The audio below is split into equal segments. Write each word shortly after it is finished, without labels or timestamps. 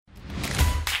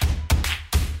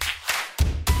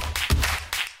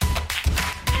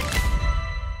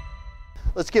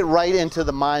let's get right into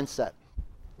the mindset.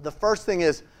 The first thing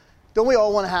is, don't we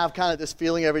all want to have kind of this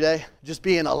feeling every day? Just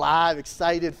being alive,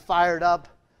 excited, fired up,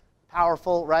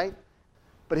 powerful, right?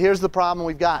 But here's the problem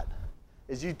we've got,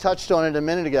 as you touched on it a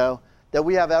minute ago, that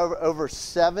we have over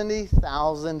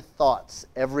 70,000 thoughts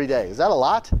every day. Is that a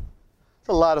lot? It's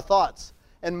a lot of thoughts.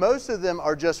 And most of them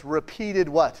are just repeated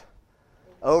what?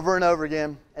 Over and over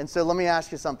again. And so let me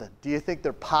ask you something. Do you think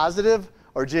they're positive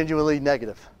or genuinely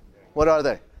negative? What are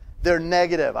they? They're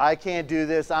negative. I can't do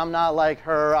this. I'm not like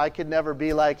her. I could never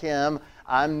be like him.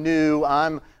 I'm new.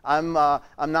 I'm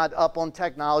not up on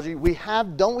technology.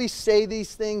 Don't we say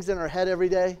these things in our head every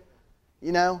day?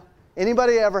 You know?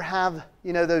 Anybody ever have,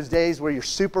 those days where you're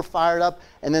super fired up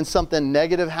and then something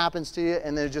negative happens to you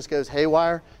and then it just goes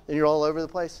haywire and you're all over the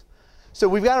place? So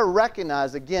we've got to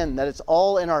recognize again that it's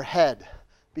all in our head,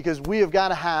 because we've got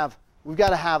to have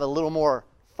a little more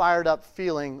fired up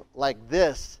feeling like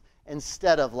this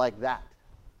instead of like that.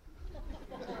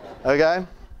 Okay?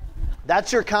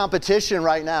 That's your competition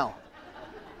right now.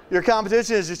 Your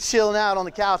competition is just chilling out on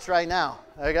the couch right now.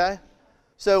 Okay?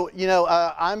 So,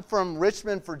 I'm from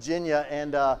Richmond, Virginia,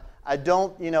 and I've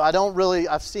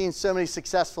seen so many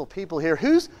successful people here.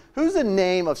 Who's the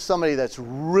name of somebody that's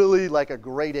really like a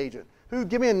great agent?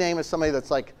 Give me a name of somebody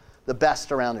that's like the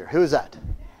best around here. Who is that?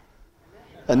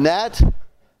 Annette?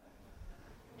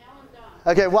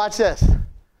 Okay, watch this.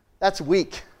 That's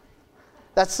weak.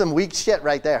 That's some weak shit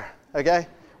right there, okay?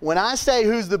 When I say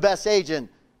who's the best agent,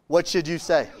 what should you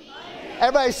say?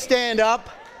 Everybody stand up.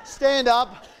 Stand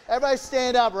up. Everybody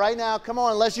stand up right now. Come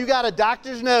on, unless you got a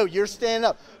doctor's note, you're standing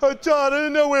up. Hey, Todd, I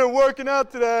didn't know we were working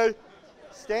out today.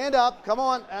 Stand up. Come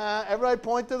on. Everybody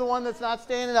point to the one that's not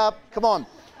standing up. Come on.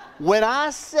 When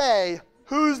I say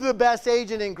who's the best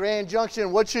agent in Grand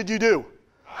Junction, what should you do?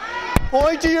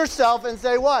 Point to yourself and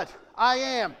say what? I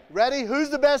am. Ready? Who's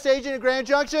the best agent in Grand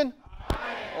Junction?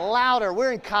 Louder.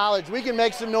 We're in college. We can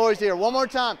make some noise here. One more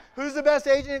time. Who's the best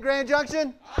agent in Grand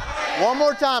Junction? One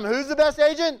more time. Who's the best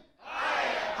agent?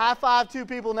 High five two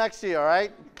people next to you, all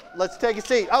right? Let's take a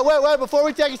seat. Oh, wait. Before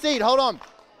we take a seat, hold on.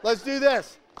 Let's do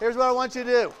this. Here's what I want you to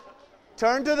do.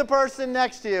 Turn to the person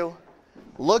next to you.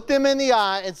 Look them in the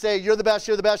eye and say, you're the best,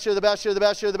 you're the best, you're the best, you're the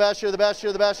best, you're the best, you're the best,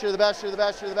 you're the best, you're the best, you're the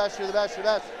best, you're the best, you're the best, you're the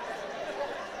best.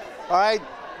 All right?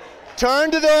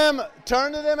 Turn to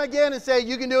them again and say,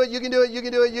 you can do it, you can do it, you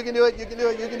can do it, you can do it, you can do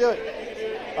it, you can do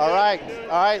it. All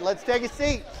right, let's take a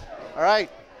seat. All right.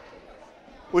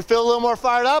 We feel a little more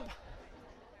fired up?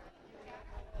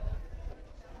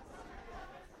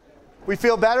 We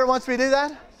feel better once we do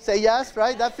that? Say yes,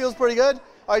 right? That feels pretty good.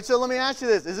 All right, so let me ask you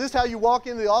this. Is this how you walk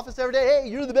into the office every day? Hey,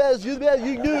 you're the best, you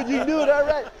can do it, all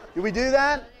right. Do we do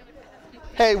that?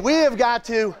 Hey, we've got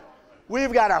to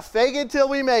fake it till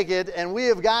we make it, and we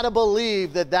have got to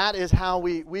believe that is how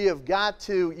we have got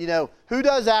to, who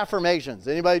does affirmations?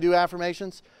 Anybody do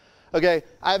affirmations? Okay,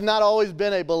 I've not always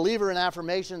been a believer in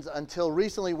affirmations until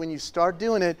recently. When you start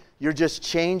doing it, you're just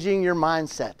changing your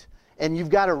mindset. And you've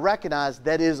got to recognize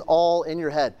that is all in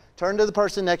your head. Turn to the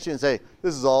person next to you and say,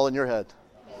 this is all in your head.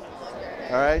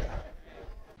 All right?